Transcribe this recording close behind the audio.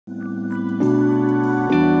What's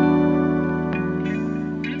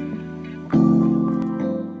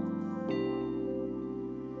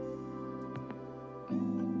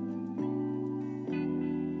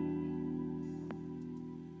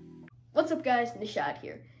up guys, Nishad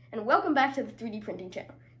here, and welcome back to the 3D printing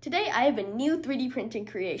channel. Today I have a new 3D printing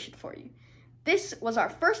creation for you. This was our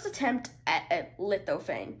first attempt at a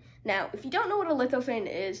lithophane. Now, if you don't know what a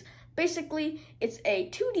lithophane is, basically it's a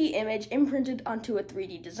 2D image imprinted onto a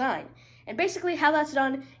 3D design. And basically how that's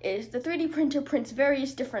done is the 3D printer prints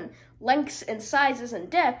various different lengths and sizes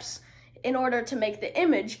and depths in order to make the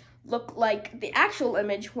image look like the actual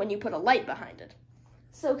image when you put a light behind it.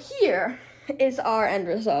 So here is our end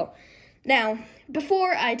result. Now,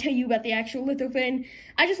 before I tell you about the actual lithophane,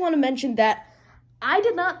 I just want to mention that I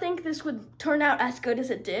did not think this would turn out as good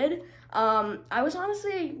as it did. I was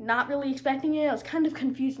honestly not really expecting it. I was kind of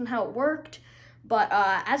confused on how it worked, but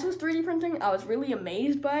as with 3D printing, I was really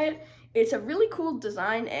amazed by it. It's a really cool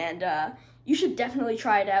design, and you should definitely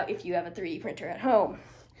try it out if you have a 3D printer at home.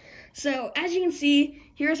 So, as you can see,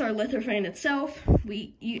 here's our lithophane itself.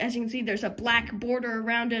 As you can see, there's a black border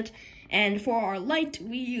around it, and for our light,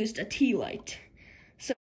 we used a tea light.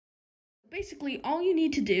 So, basically, all you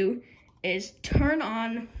need to do is turn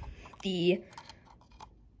on the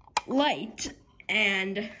light,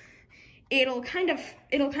 and it'll kind of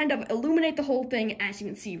illuminate the whole thing, as you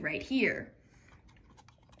can see right here.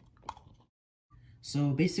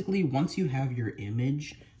 So, basically, once you have your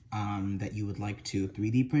image that you would like to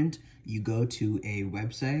 3D print, you go to a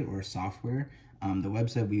website or software. The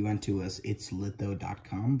website we went to was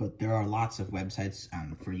itslitho.com, but there are lots of websites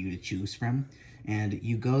for you to choose from. And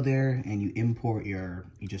you go there and you import you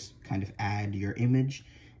just kind of add your image,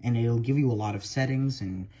 and it'll give you a lot of settings.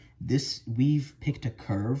 And we've picked a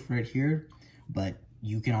curve right here, but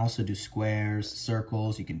you can also do squares,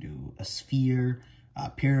 circles, you can do a sphere, a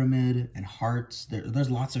pyramid, and hearts. There's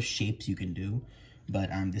lots of shapes you can do.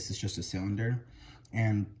 But this is just a cylinder,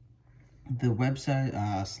 and the website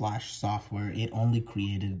 / software, it only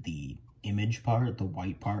created the image part, the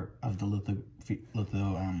white part of the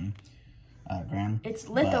lithogram. It's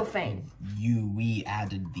Lithophane. We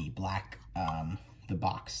added the black, the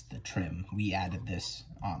box, the trim. We added this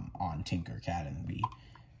on Tinkercad, and we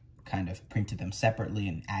kind of printed them separately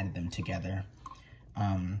and added them together.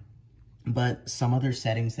 But some other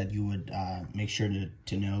settings that you would make sure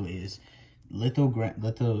to know is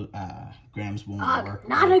lithograms won't work.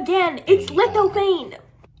 Not again! It's Lithophane!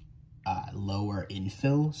 Lower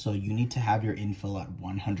infill, so you need to have your infill at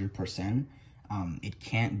 100%. It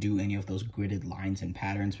can't do any of those gridded lines and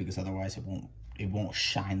patterns because otherwise it won't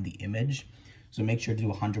shine the image. So make sure to do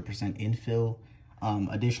 100% infill.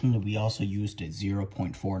 Additionally, we also used a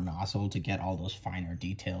 0.4 nozzle to get all those finer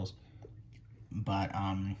details. But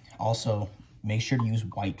also make sure to use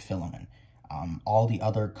white filament. All the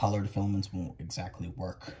other colored filaments won't exactly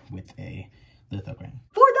work with a lithogram.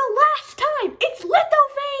 For the last time, it's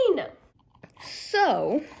Lithophane!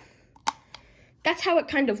 So, that's how it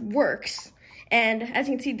kind of works. And as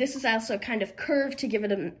you can see, this is also kind of curved to give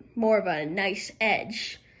it more of a nice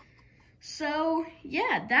edge. So,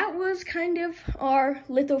 yeah, that was kind of our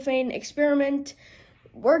lithophane experiment.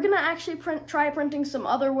 We're gonna actually try printing some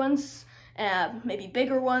other ones, maybe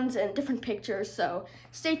bigger ones and different pictures, so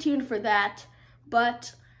stay tuned for that.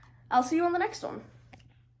 But I'll see you on the next one.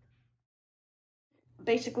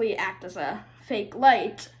 Basically act as a fake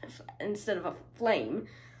light instead of a flame.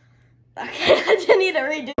 Okay, I didn't need to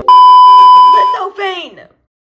redo Lithophane!